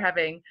season that we're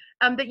having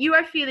that you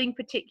are feeling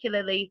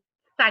particularly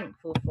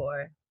thankful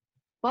for?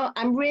 Well,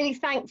 I'm really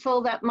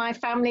thankful that my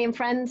family and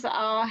friends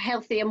are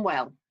healthy and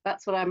well.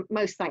 That's what I'm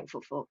most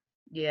thankful for.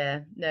 Yeah,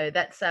 no,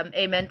 that's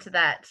amen to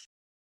that.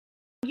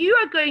 You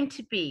are going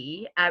to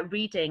be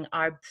reading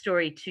our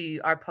story to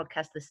our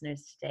podcast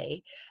listeners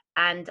today.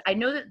 And I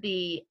know that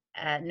the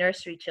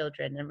nursery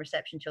children and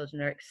reception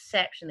children are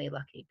exceptionally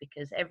lucky,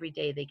 because every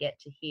day they get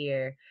to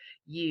hear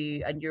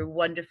you and your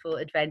wonderful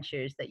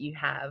adventures that you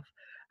have.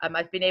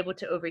 I've been able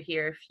to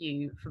overhear a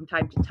few from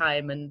time to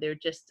time, and they're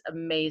just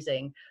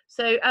amazing.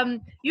 So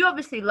you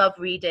obviously love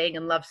reading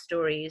and love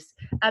stories.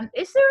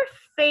 Is there a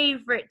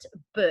favorite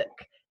book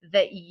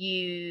that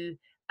you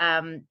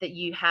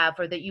have,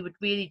 or that you would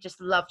really just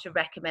love to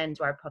recommend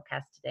to our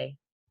podcast today?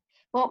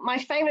 Well, my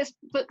favourite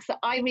books that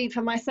I read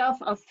for myself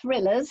are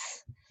thrillers.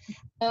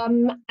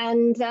 I'm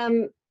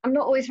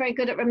not always very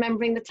good at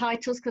remembering the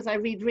titles because I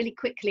read really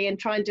quickly and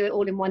try and do it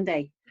all in one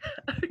day.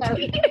 So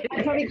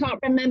I probably can't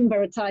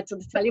remember a title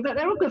to tell you, but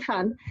they're all good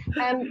fun.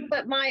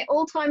 But my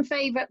all-time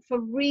favourite for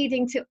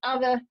reading to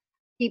other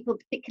people,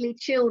 particularly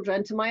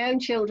children, to my own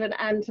children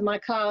and to my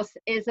class,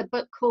 is a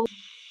book called,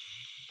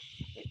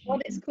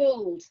 what it's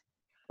called.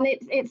 And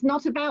it's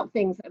not about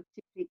things that are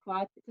particularly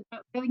quiet. It's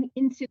about going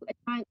into a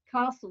giant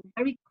castle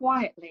very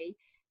quietly,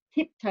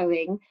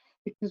 tiptoeing,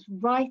 because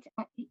right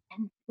at the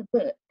end of the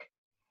book,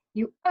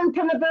 you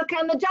open the book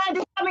and the giant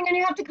is coming and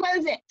you have to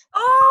close it.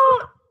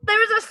 Oh,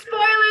 there's a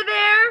spoiler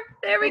there.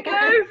 There we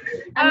go.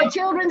 And the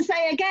children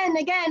say again,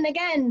 again,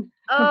 again.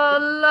 Oh,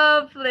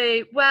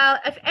 lovely. Well,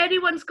 if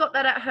anyone's got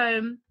that at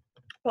home,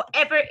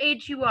 whatever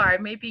age you are,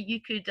 maybe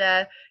you could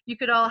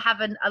all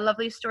have a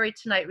lovely story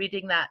tonight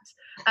reading that.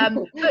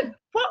 But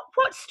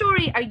what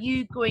story are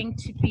you going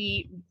to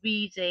be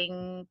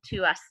reading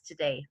to us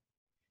today?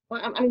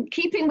 Well, I'm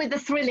keeping with the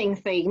thrilling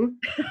theme,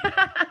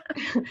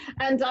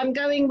 and I'm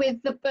going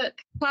with the book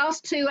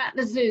Class 2 at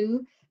the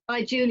Zoo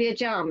by Julia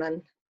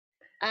Jarman.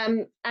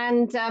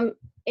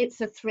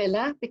 It's a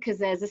thriller because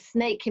there's a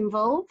snake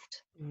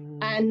involved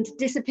and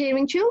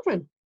disappearing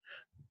children.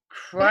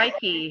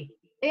 Crikey.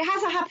 It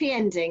has a happy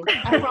ending,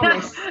 I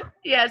promise.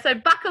 Yeah, so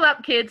buckle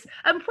up, kids.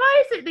 And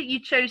why is it that you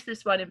chose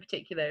this one in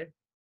particular?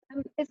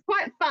 It's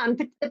quite fun.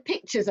 The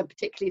pictures are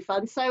particularly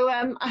fun. So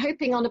I'm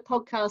hoping on a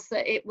podcast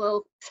that it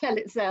will tell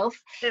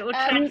itself. It will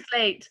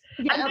translate.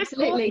 Yeah, and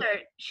absolutely. This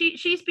author,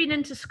 she's been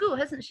into school,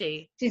 hasn't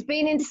she? She's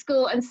been into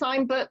school and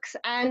signed books.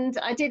 And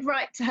I did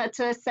write to her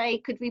to say,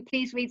 could we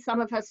please read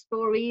some of her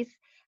stories?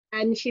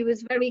 And she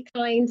was very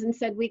kind and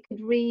said we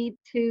could read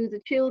to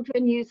the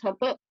children, use her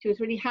book. She was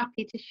really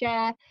happy to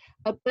share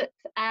her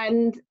books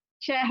and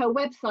share her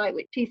website,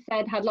 which she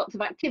said had lots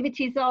of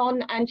activities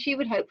on, and she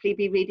would hopefully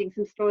be reading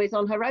some stories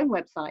on her own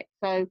website.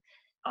 So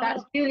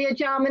that's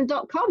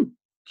juliajarman.com.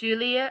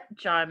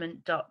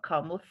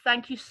 juliajarman.com. Well,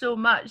 thank you so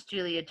much,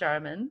 Julia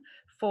Jarman,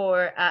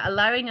 for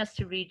allowing us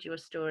to read your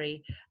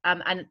story.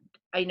 And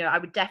I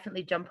would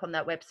definitely jump on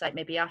that website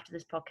maybe after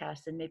this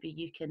podcast, and maybe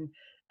you can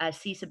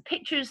see some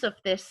pictures of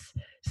this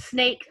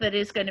snake that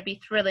is going to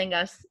be thrilling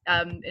us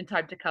in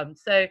time to come.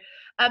 So,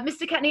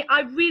 Mr. Kettney,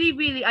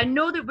 I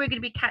know that we're going to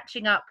be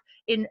catching up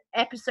in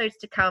episodes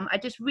to come. I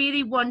just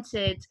really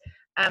wanted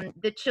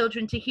the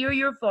children to hear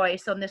your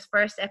voice on this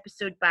first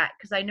episode back,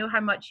 because I know how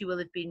much you will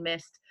have been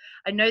missed.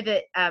 I know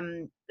that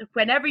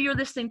whenever you're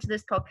listening to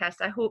this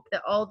podcast, I hope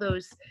that all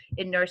those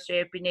in nursery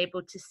have been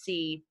able to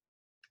see,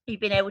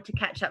 you've been able to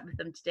catch up with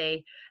them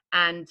today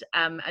and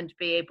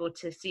be able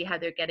to see how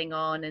they're getting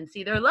on and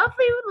see their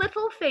lovely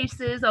little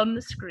faces on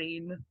the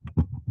screen.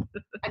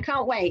 I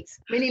can't wait.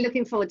 Really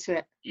looking forward to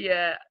it.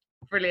 Yeah,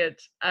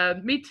 brilliant.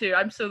 Me too.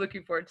 I'm so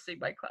looking forward to seeing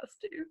my class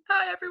too.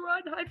 Hi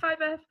everyone. High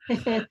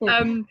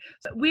 5F.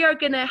 We are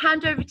going to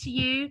hand over to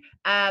you.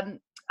 I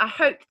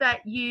hope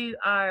that you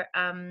are,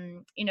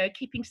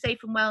 keeping safe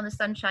and well in the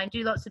sunshine.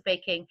 Do lots of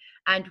baking,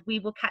 and we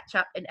will catch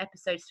up in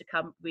episodes to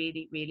come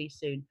really, really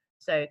soon.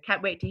 So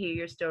can't wait to hear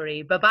your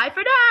story. Bye-bye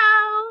for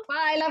now.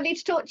 Bye. Lovely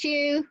to talk to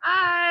you.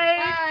 Bye.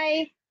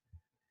 Bye.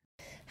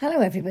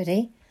 Hello,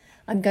 everybody.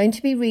 I'm going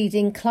to be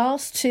reading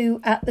Class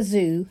 2 at the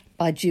Zoo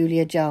by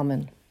Julia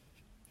Jarman.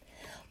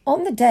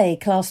 On the day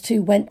Class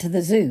 2 went to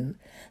the zoo,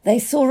 they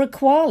saw a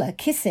koala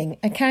kissing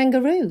a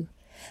kangaroo.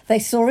 They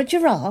saw a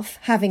giraffe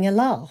having a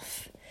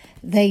laugh.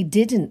 They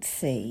didn't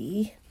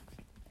see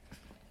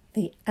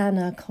the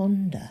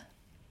anaconda.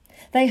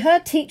 They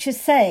heard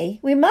teachers say,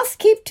 "We must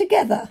keep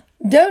together.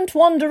 Don't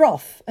wander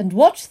off and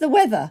watch the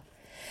weather."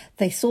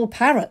 They saw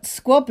parrots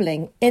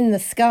squabbling in the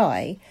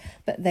sky,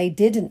 but they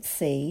didn't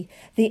see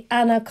the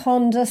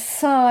anaconda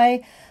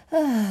sigh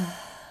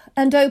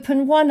and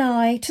open one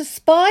eye to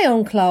spy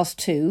on Class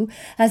 2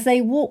 as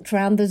they walked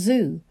round the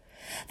zoo.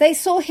 They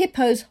saw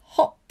hippos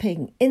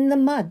hopping in the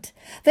mud.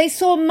 They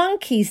saw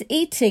monkeys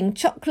eating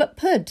chocolate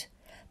pud,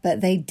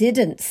 but they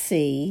didn't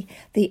see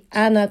the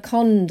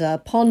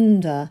anaconda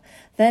ponder,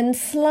 then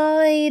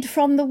slide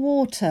from the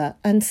water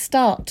and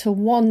start to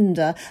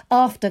wander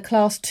after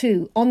Class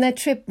 2 on their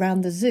trip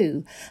round the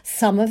zoo,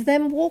 some of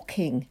them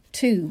walking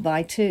 2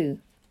 by 2.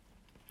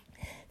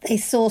 They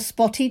saw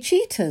spotty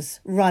cheetahs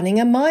running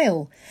a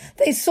mile.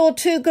 They saw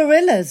 2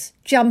 gorillas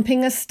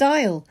jumping a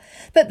stile,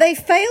 but they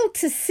failed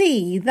to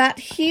see that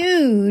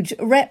huge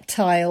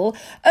reptile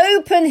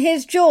open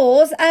his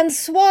jaws and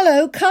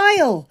swallow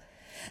Kyle.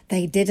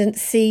 They didn't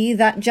see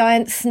that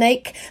giant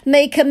snake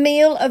make a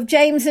meal of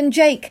James and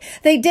Jake.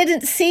 They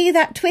didn't see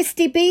that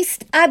twisty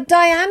beast add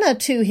Diana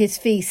to his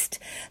feast.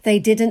 They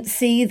didn't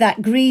see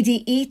that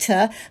greedy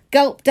eater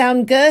gulp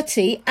down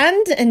Gertie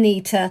and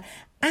Anita.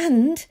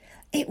 And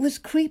it was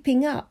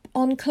creeping up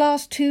on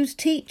Class 2's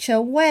teacher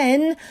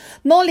when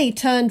Molly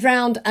turned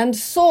round and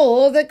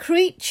saw the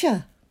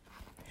creature.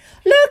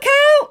 "Look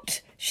out!"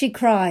 she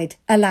cried,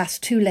 alas,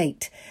 too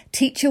late.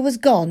 Teacher was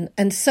gone,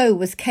 and so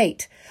was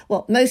Kate.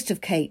 Well, most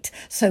of Kate,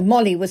 so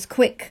Molly was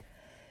quick.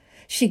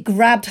 She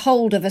grabbed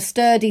hold of a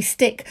sturdy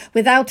stick.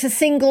 Without a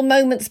single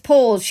moment's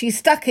pause, she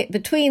stuck it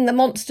between the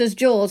monster's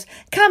jaws.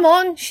 "Come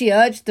on," she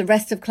urged the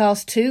rest of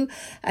Class 2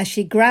 as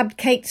she grabbed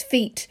Kate's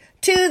feet.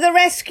 "To the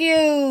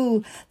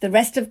rescue!" The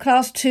rest of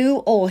Class 2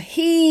 all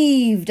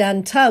heaved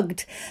and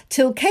tugged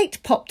till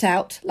Kate popped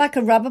out like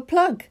a rubber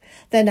plug.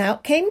 Then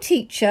out came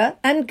Teacher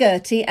and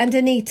Gertie and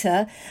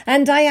Anita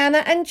and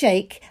Diana and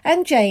Jake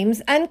and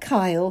James and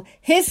Kyle,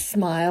 his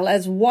smile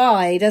as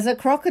wide as a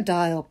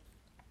crocodile.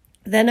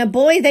 Then a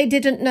boy they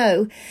didn't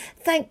know.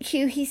 "Thank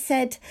you," he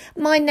said.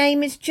 "My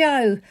name is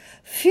Joe."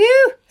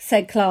 "Phew,"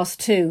 said Class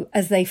 2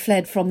 as they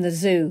fled from the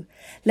zoo.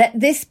 Let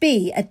this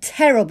be a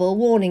terrible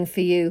warning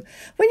for you.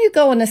 When you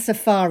go on a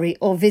safari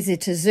or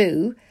visit a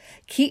zoo,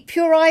 keep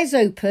your eyes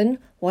open,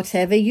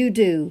 whatever you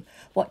do.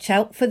 Watch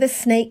out for the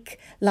snake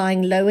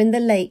lying low in the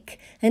lake.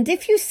 And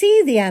if you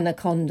see the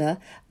anaconda,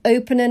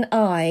 open an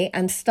eye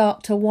and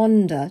start to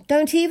wander.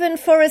 Don't even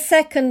for a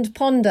second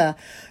ponder.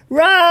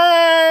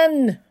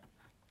 Run!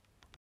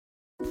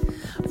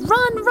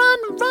 Run, run,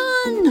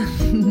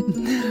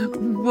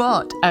 run!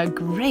 What a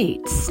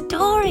great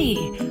story!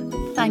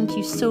 Thank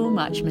you so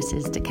much,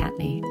 Mrs.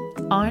 DeCatney.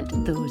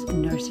 Aren't those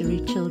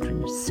nursery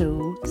children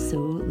so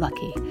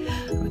lucky?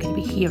 We're going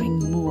to be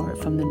hearing more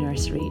from the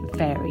nursery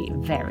very,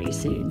 very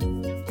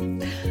soon.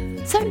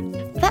 So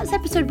that's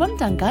episode 1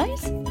 done,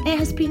 guys. It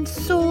has been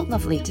so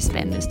lovely to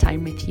spend this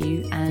time with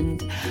you,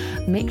 and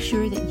make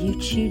sure that you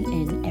tune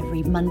in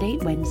every Monday,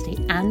 Wednesday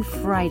and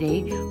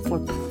Friday for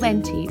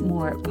plenty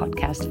more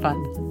podcast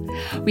fun.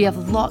 We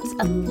have lots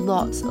and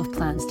lots of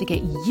plans to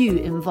get you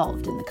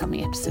involved in the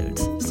coming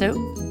episodes. So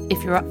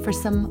if you're up for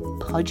some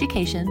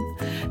podjucation,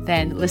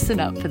 then listen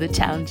up for the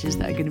challenges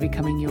that are going to be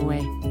coming your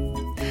way.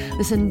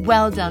 Listen,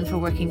 well done for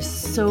working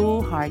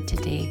so hard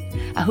today.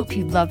 I hope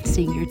you loved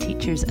seeing your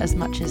teachers as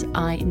much as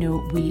I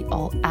know we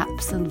all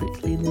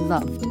absolutely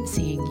loved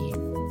seeing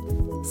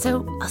you.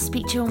 So I'll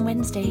speak to you on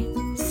Wednesday.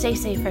 Stay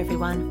safe,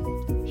 everyone.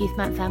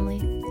 Heathmount family,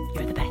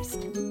 you're the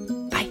best.